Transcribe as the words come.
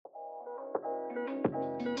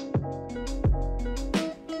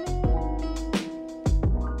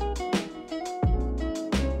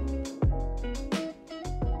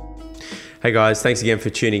Hey guys, thanks again for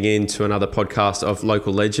tuning in to another podcast of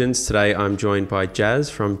Local Legends. Today I'm joined by Jazz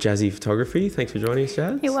from Jazzy Photography. Thanks for joining us,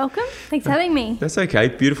 Jazz. You're welcome. Thanks for having me. That's okay.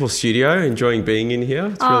 Beautiful studio. Enjoying being in here.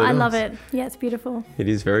 It's really I nice. love it. Yeah, it's beautiful. It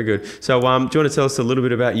is very good. So do you want to tell us a little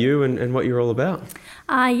bit about you and what you're all about?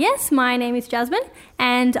 Yes, my name is Jasmine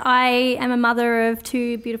and I am a mother of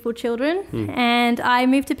two beautiful children and I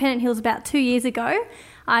moved to Pennant Hills about 2 years ago.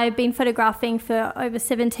 I've been photographing for over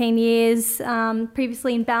 17 years,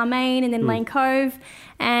 previously in Balmain and then Lane Cove,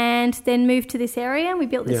 and then moved to this area and we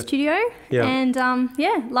built this studio and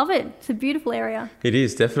love it. It's a beautiful area. It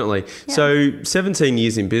is, definitely. Yeah. So 17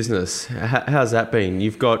 years in business, how's that been?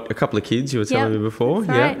 You've got a couple of kids, you were telling me before.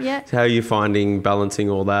 That's right, yeah. So how are you finding balancing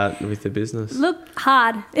all that with the business? Look,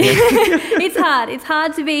 hard. It's hard. It's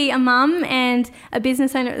hard to be a mum and a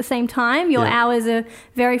business owner at the same time. Your hours are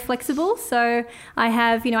very flexible. So I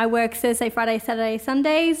have, I work Thursday, Friday, Saturday,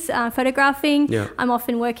 Sundays, photographing. Yeah. I'm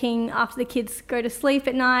often working after the kids go to sleep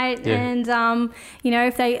at night. Yeah. And,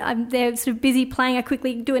 if they're sort of busy playing, I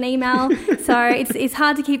quickly do an email. So it's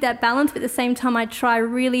hard to keep that balance, but at the same time, I try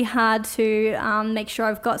really hard to make sure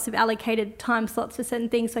I've got some allocated time slots for certain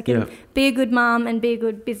things so I can be a good mum and be a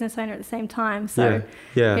good business owner at the same time. So,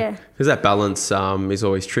 yeah. Because that balance is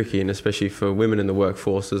always tricky, and especially for women in the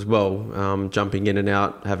workforce as well, jumping in and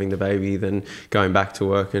out, having the baby, then going back to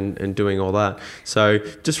work and doing all that. So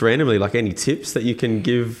just randomly, like any tips that you can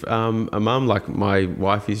give a mum? Like my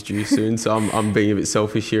wife is due soon, so I'm being a bit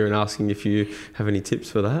selfish here and asking if you have any tips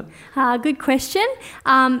for that. Good question.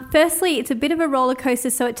 Firstly, it's a bit of a roller coaster,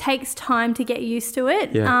 so it takes time to get used to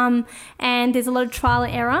it. Yeah. And there's a lot of trial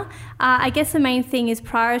and error. I guess the main thing is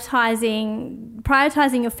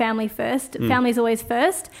prioritizing your family first. Family is always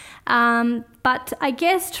first. But I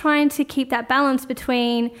guess trying to keep that balance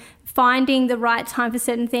between finding the right time for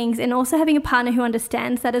certain things and also having a partner who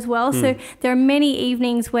understands that as well. So there are many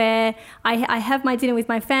evenings where I have my dinner with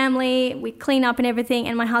my family, we clean up and everything,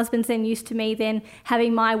 and my husband's then used to me then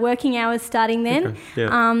having my working hours starting then,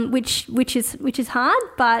 which is hard,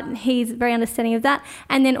 but he's very understanding of that.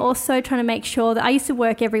 And then also trying to make sure that I used to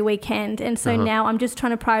work every weekend, and so now I'm just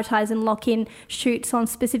trying to prioritize and lock in shoots on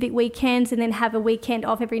specific weekends and then have a weekend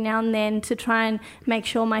off every now and then to try and make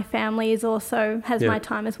sure my family is also has my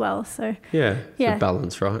time as well. So it's a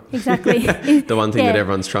balance, right? Exactly. The one thing that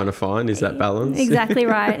everyone's trying to find is that balance. Exactly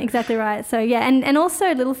right. So and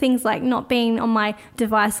also little things like not being on my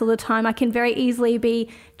device all the time. I can very easily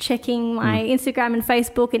be checking my Instagram and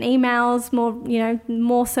Facebook and emails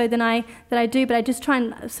more so than I do, but I just try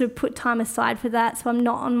and sort of put time aside for that, so I'm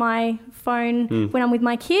not on my phone when I'm with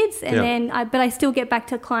my kids, and then I still get back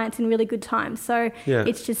to clients in really good time. So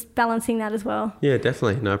it's just balancing that as well. Yeah,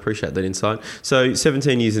 definitely. No, I appreciate that insight. So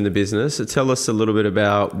 17 years in the business. Tell us a little bit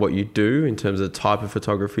about what you do in terms of the type of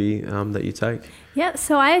photography that you take. Yeah,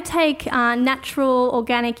 so I take natural,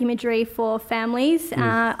 organic imagery for families,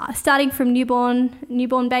 starting from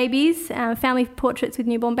newborn babies, family portraits with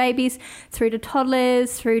newborn babies, through to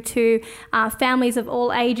toddlers, through to families of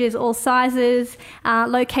all ages, all sizes,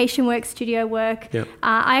 location work, studio work. Yep.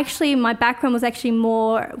 My background was actually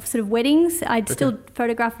more sort of weddings. I'd still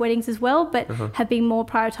photograph weddings as well, but have been more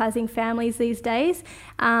prioritising families these days.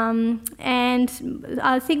 And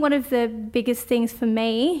I think one of the biggest things for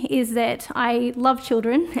me is that I love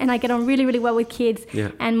children and I get on really, really well with kids. Yeah.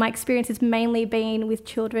 And my experience has mainly been with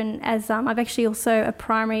children, as I've actually also a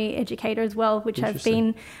primary educator as well, which I've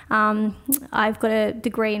got a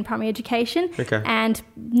degree in primary education. Okay. And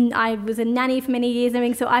I was a nanny for many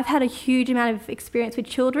years. So I've had a huge amount of experience with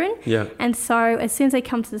children. Yeah. And so as soon as they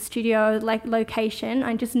come to the studio, like location,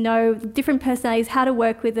 I just know different personalities, how to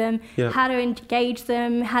work with them, how to engage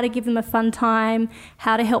them, how to give them a fun time,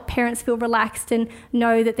 how to help parents feel relaxed and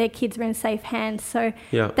know that their kids are in safe hands. So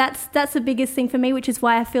that's the biggest thing for me, which is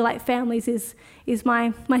why I feel like families is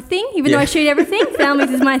my thing. Even though I shoot everything, families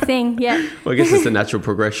is my thing. Yeah. Well, I guess it's a natural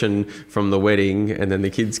progression from the wedding and then the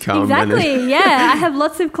kids come. Exactly. And then I have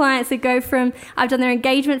lots of clients that go from, I've done their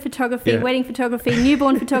engagement photography, wedding photography,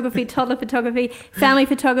 newborn photography, toddler photography, family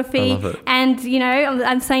photography. I love it. And,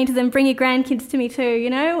 I'm saying to them, bring your grandkids to me too,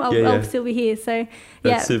 I'll still be here. So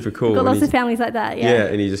that's super cool. Got lots of families like that. Yeah.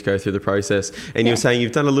 And you just go through the process. And you were saying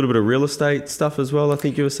you've done a little bit of real estate stuff as well, I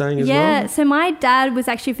think you were saying as well. Yeah. So my dad was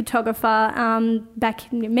actually a photographer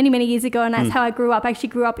back many, many years ago, and that's how I grew up. I actually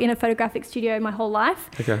grew up in a photographic studio my whole life.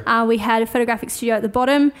 Okay. We had a photographic studio at the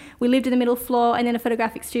bottom. We lived in the middle floor, and then a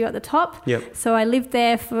photographic studio at the top. Yep. So I lived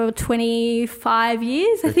there for 25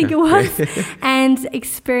 years, I think it was, and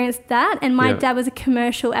experienced that. And my dad was a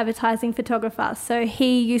commercial advertising photographer. So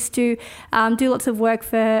he used to do lots of work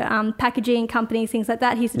for packaging companies, things like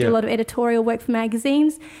that. He used to do a lot of editorial work for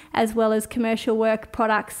magazines, as well as commercial work,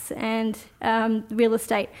 products, and real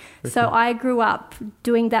estate. So I grew up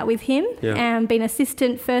doing that with him, and being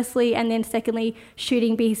assistant firstly, and then secondly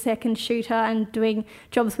shooting, be second shooter, and doing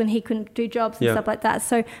jobs when he couldn't do jobs and stuff like that.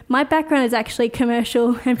 So my background is actually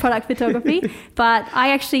commercial and product photography, but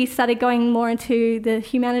I actually started going more into the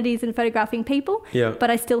humanities and photographing people. But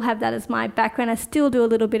I still have that as my background. I still do a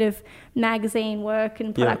little bit of magazine work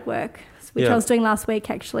and product work, which I was doing last week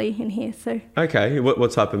actually in here. So okay,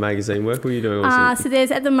 what type of magazine work were you doing? So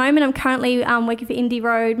there's, at the moment, I'm currently working for Indie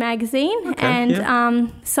Road magazine,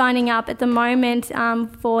 and signing up at the moment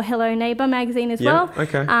for Hello Neighbour magazine as well.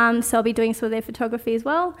 So I'll be doing some of their photography as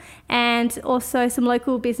well, and also some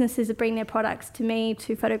local businesses that bring their products to me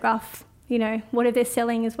to photograph, you know, whatever they're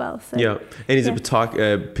selling as well. So, and is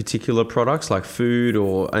it particular products like food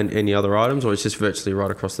or any other items, or it's just virtually right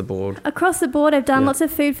across the board? Across the board, I've done lots of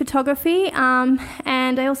food photography, and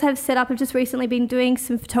I also have set up, I've just recently been doing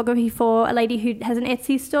some photography for a lady who has an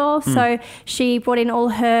Etsy store. So she brought in all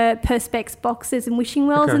her Perspex boxes and wishing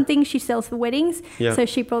wells and things she sells for weddings. So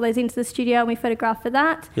she brought those into the studio and we photographed for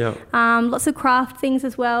that. Lots of craft things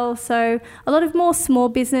as well. So a lot of more small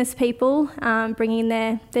business people bringing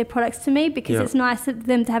their products to me, because it's nice for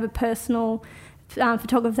them to have a personal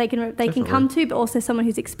photographer they can come to, but also someone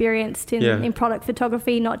who's experienced in product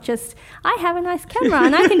photography, not just, I have a nice camera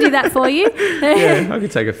and I can do that for you. I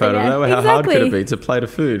could take a photo of that. How hard could it be? It's a plate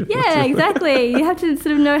of food. Exactly. You have to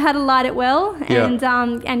sort of know how to light it well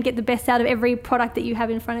and get the best out of every product that you have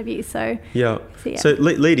in front of you. So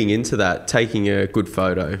leading into that, taking a good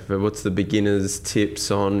photo, what's the beginner's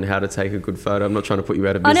tips on how to take a good photo? I'm not trying to put you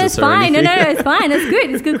out of business. No, it's fine. No, it's fine. That's good.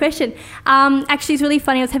 It's a good question. Actually, it's really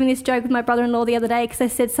funny. I was having this joke with my brother-in-law the other day,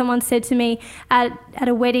 because someone said to me at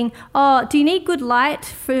a wedding, "Oh, do you need good light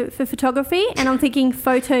for photography?" And I'm thinking,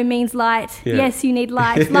 photo means light. Yes, you need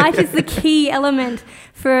light. Light is the key element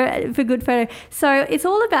for good photo. So it's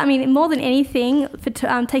all about, more than anything, for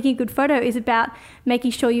taking a good photo is about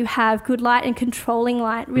making sure you have good light and controlling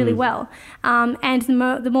light really well. And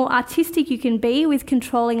the more artistic you can be with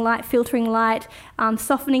controlling light, filtering light,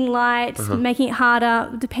 softening light, making it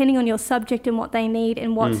harder, depending on your subject and what they need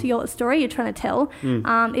and what's your story you're trying to tell.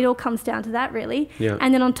 It all comes down to that, really.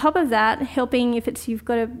 And then on top of that, helping, if you've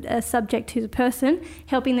got a subject who's a person,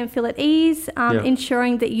 helping them feel at ease,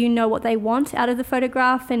 ensuring that you know what they want out of the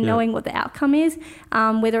photograph and knowing what the outcome is,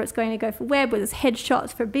 whether it's going to go for web, whether it's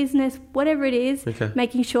headshots for business, whatever it is,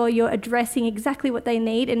 making sure you're addressing exactly what they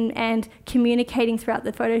need and communicating throughout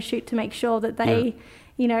the photo shoot to make sure that they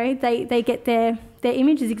they get their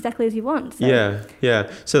images exactly as you want. So.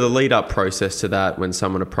 So the lead up process to that, when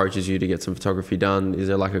someone approaches you to get some photography done, is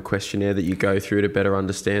there like a questionnaire that you go through to better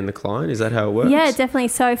understand the client? Is that how it works? Yeah, definitely.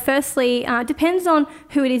 So firstly, depends on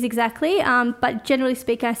who it is exactly, but generally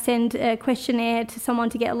speaking, I send a questionnaire to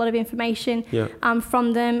someone to get a lot of information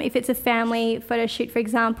from them. If it's a family photo shoot, for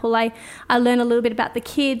example, I learn a little bit about the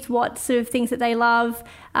kids, what sort of things that they love,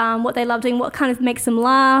 what they love doing, what kind of makes them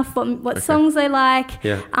laugh, what songs they like.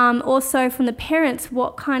 Also from the parents,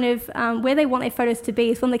 what kind of where they want their photos to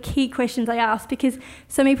be is one of the key questions I ask, because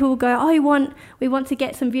so many people will go, we want to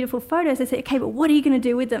get some beautiful photos. I say, okay, but what are you going to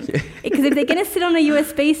do with them? Because if they're going to sit on a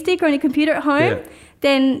USB stick or on a computer at home,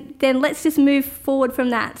 then let's just move forward from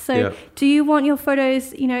that. So do you want your photos,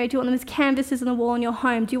 do you want them as canvases on the wall in your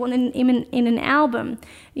home? Do you want them in an album?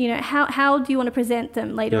 How do you want to present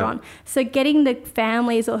them later on? So getting the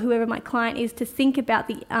families or whoever my client is to think about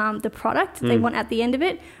the product they want at the end of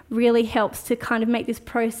it really helps to kind of make this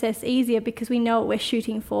process easier, because we know what we're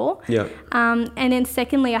shooting for. And then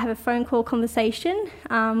secondly, I have a phone call conversation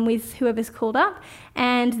with whoever's called up.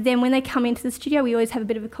 And then when they come into the studio, we always have a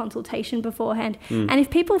bit of a consultation beforehand. And if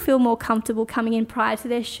people feel more comfortable coming in prior to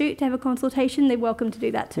their shoot to have a consultation, they're welcome to do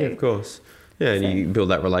that too. Yeah, of course. Yeah, and you build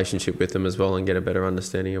that relationship with them as well and get a better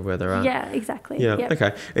understanding of where they're at. Yeah, exactly.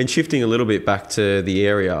 Okay. And shifting a little bit back to the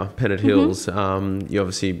area, Pennant Hills, you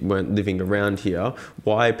obviously weren't living around here.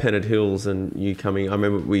 Why Pennant Hills and you coming? I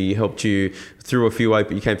remember we helped you through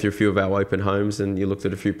you came through a few of our open homes and you looked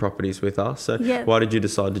at a few properties with us. So why did you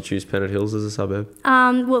decide to choose Pennant Hills as a suburb?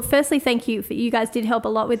 Well, firstly, thank you. You guys did help a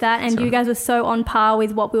lot with that, and you guys were so on par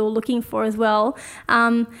with what we were looking for as well.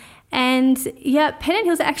 And yeah, Pennant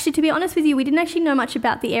Hills, actually, to be honest with you, we didn't actually know much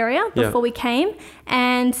about the area before we came.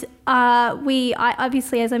 And I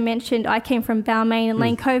obviously, as I mentioned, I came from Balmain and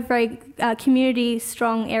Lane Cove, very community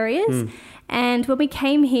strong areas. And when we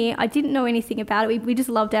came here, I didn't know anything about it. We just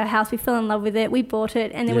loved our house. We fell in love with it. We bought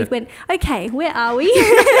it. And then we went, okay, where are we?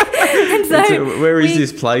 And so where is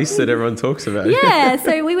this place that everyone talks about? Yeah,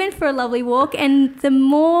 so we went for a lovely walk. And the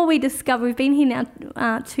more we discover, we've been here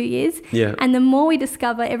now 2 years. Yeah. And the more we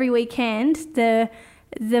discover every weekend, the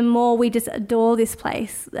more we just adore this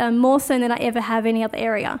place, more so than I ever have any other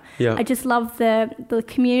area. Yeah. I just love the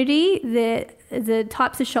community, the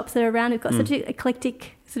types of shops that are around. We've got such an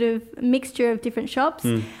eclectic sort of mixture of different shops.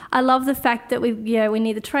 I love the fact that we're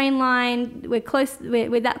near the train line. We're close.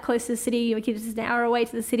 We're that close to the city. We can just an hour away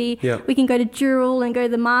to the city. Yeah. We can go to Dural and go to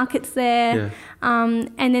the markets there. Yeah.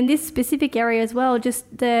 And then this specific area as well. Just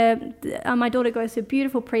my daughter goes to a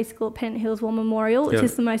beautiful preschool at Pennant Hills War Memorial, which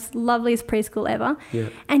is the most loveliest preschool ever. Yeah.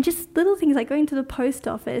 And just little things like going to the post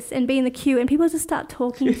office and be in the queue, and people just start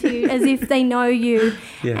talking to you as if they know you.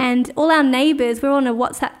 Yeah. And all our neighbours, we're on a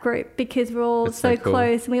WhatsApp group because we're all That's so so cool.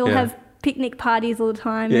 close, and we all have picnic parties all the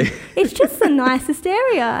time. Yeah. It's just the nicest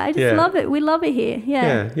area. I just love it. We love it here.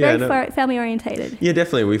 Very family orientated. Yeah,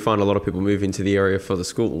 definitely. We find a lot of people move into the area for the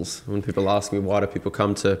schools. When people ask me, why do people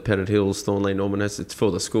come to Pennant Hills, Thornley, Norman, it's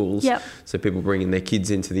for the schools. Yep. So people bringing their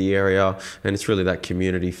kids into the area, and it's really that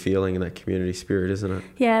community feeling and that community spirit, isn't it?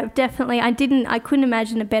 Yeah, definitely. I couldn't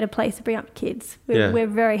imagine a better place to bring up kids. We're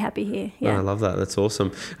very happy here. Yeah. Oh, I love that. That's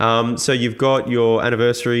awesome. So you've got your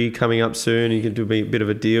anniversary coming up soon. You can do a bit of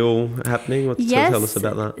a deal happening. Tell us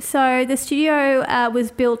about that. So the studio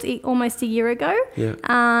was built almost a year ago. Yeah.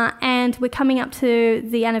 And we're coming up to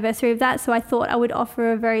the anniversary of that. So I thought I would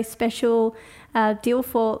offer a very special deal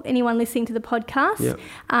for anyone listening to the podcast. Yep.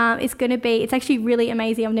 It's actually really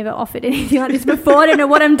amazing. I've never offered anything like this before. I don't know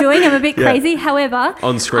what I'm doing. I'm a bit crazy. However,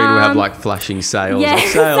 on screen we have like flashing sales. Yeah,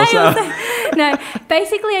 Sales. No,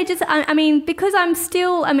 basically because I'm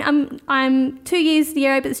 2 years in the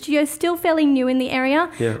area, but the studio is still fairly new in the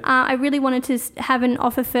area. Yeah. I really wanted to have an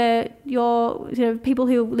offer for your people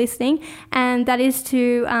who are listening, and that is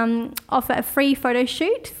to offer a free photo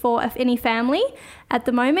shoot for any family at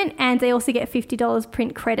the moment, and they also get $50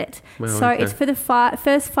 print credit. Wow, so okay. it's for the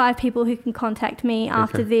first 5 people who can contact me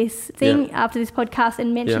after this after this podcast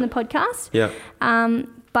and mention the podcast. Yeah.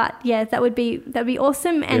 But yeah, that'd be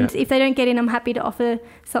awesome. And if they don't get in, I'm happy to offer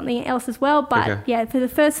something else as well. But for the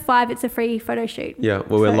first 5, it's a free photo shoot. Yeah,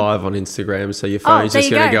 well, we're live on Instagram, so your phone's just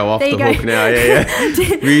going to go off the hook now.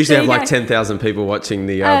 Yeah. We usually have like 10,000 people watching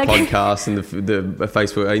the podcast and the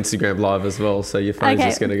Facebook, Instagram live as well. So your phone's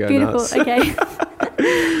just going to go nuts. Okay.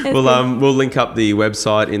 We'll link up the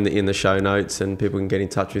website in the show notes, and people can get in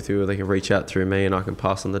touch with you, or they can reach out through me, and I can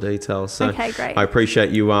pass on the details. So okay, great. I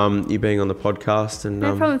appreciate you being on the podcast, and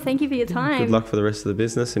no problem. Thank you for your time. Good luck for the rest of the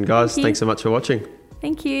business, and guys, thanks so much for watching.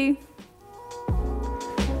 Thank you.